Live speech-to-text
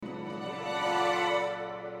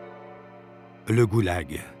Le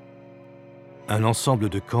goulag. Un ensemble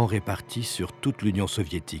de camps répartis sur toute l'Union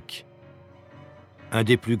soviétique. Un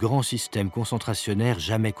des plus grands systèmes concentrationnaires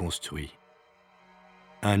jamais construits.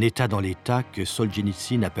 Un État dans l'État que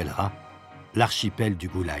Solzhenitsyn appellera l'archipel du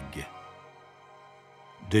goulag.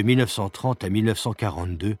 De 1930 à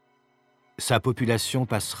 1942, sa population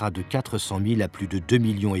passera de 400 000 à plus de 2,5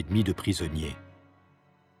 millions de prisonniers.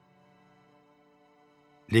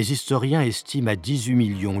 Les historiens estiment à 18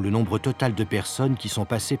 millions le nombre total de personnes qui sont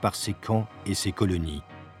passées par ces camps et ces colonies.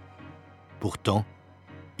 Pourtant,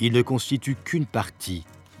 ils ne constituent qu'une partie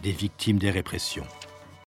des victimes des répressions.